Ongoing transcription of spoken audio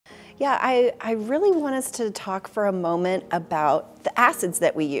Yeah, I really want us to talk for a moment about the acids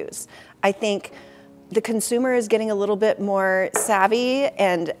that we use. I think the consumer is getting a little bit more savvy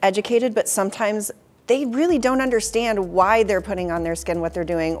and educated, but sometimes they really don't understand why they're putting on their skin what they're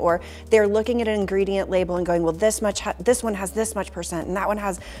doing, or they're looking at an ingredient label and going, well, this one has this much percent, and that one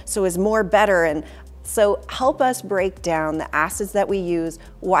has, so is more better. And so help us break down the acids that we use,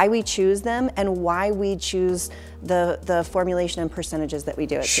 why we choose them, and why we choose the formulation and percentages that we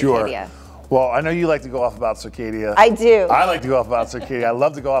do at Circadia. Well, I know you like to go off about Circadia. I do. I like to go off about Circadia. I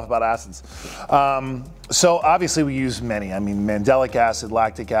love to go off about acids. So obviously we use many. I mean, mandelic acid,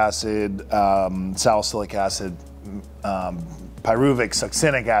 lactic acid, salicylic acid, pyruvate,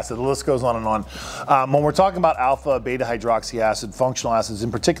 cynic acid, the list goes on and on. When we're talking about alpha, beta-hydroxy acid, functional acids,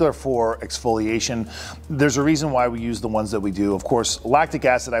 in particular for exfoliation, there's a reason why we use the ones that we do. Of course, lactic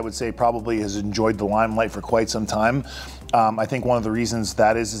acid, I would say, probably has enjoyed the limelight for quite some time. I think one of the reasons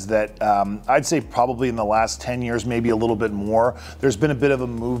that is that I'd say probably in the last 10 years, maybe a little bit more, there's been a bit of a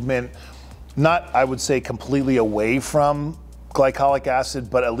movement, not, I would say, completely away from glycolic acid,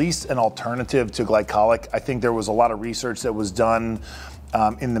 but at least an alternative to glycolic. I think there was a lot of research that was done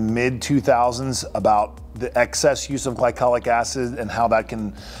in the mid 2000s about the excess use of glycolic acid and how that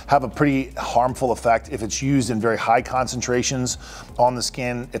can have a pretty harmful effect if it's used in very high concentrations on the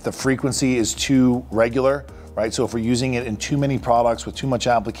skin, if the frequency is too regular. Right, so if we're using it in too many products with too much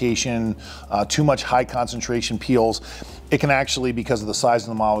application, too much high concentration peels, it can actually, because of the size of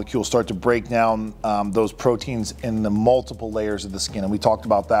the molecule, start to break down those proteins in the multiple layers of the skin. And we talked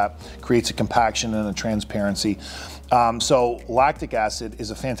about that, creates a compaction and a transparency. So lactic acid is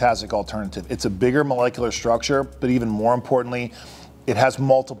a fantastic alternative. It's a bigger molecular structure, but even more importantly, it has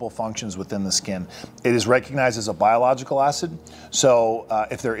multiple functions within the skin. It is recognized as a biological acid. So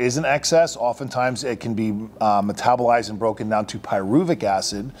if there is an excess, oftentimes it can be metabolized and broken down to pyruvic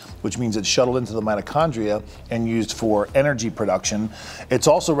acid, which means it's shuttled into the mitochondria and used for energy production. It's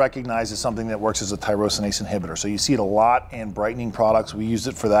also recognized as something that works as a tyrosinase inhibitor. So you see it a lot in brightening products. We use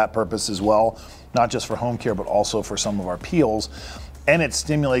it for that purpose as well, not just for home care, but also for some of our peels. And it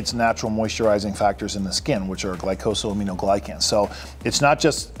stimulates natural moisturizing factors in the skin, which are glycosaminoglycans. So it's not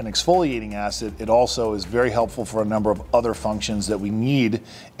just an exfoliating acid, it also is very helpful for a number of other functions that we need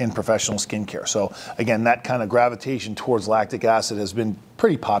in professional skincare. So again, that kind of gravitation towards lactic acid has been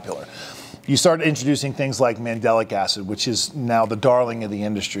pretty popular. You start introducing things like mandelic acid, which is now the darling of the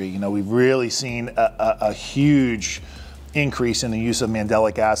industry. You know, we've really seen a huge increase in the use of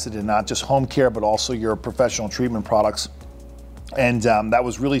mandelic acid in not just home care, but also your professional treatment products. And that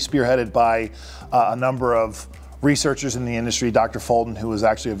was really spearheaded by a number of researchers in the industry. Dr. Fulton, who was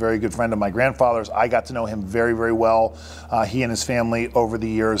actually a very good friend of my grandfather's. I got to know him very, very well, he and his family over the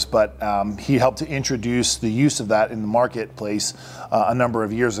years, but he helped to introduce the use of that in the marketplace a number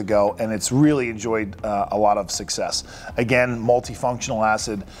of years ago, and it's really enjoyed a lot of success. Again, multifunctional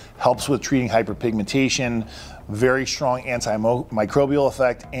acid helps with treating hyperpigmentation, very strong antimicrobial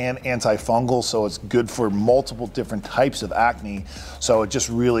effect and antifungal, so it's good for multiple different types of acne. So it just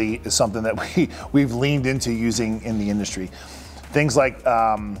really is something that we've leaned into using in the industry. Things like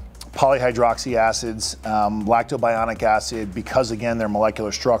polyhydroxy acids, lactobionic acid, because again, their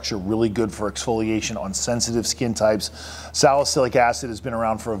molecular structure really good for exfoliation on sensitive skin types. Salicylic acid has been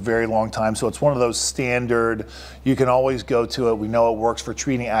around for a very long time, so it's one of those standard, you can always go to it. We know it works for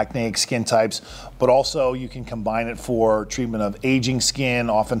treating acneic skin types, but also you can combine it for treatment of aging skin,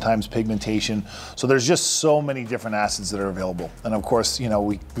 oftentimes pigmentation. So there's just so many different acids that are available. And of course, you know,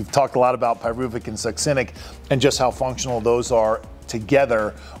 we've talked a lot about pyruvate and cynic and just how functional those are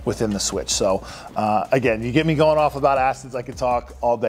together within the switch. So again, you get me going off about acids, I could talk all day.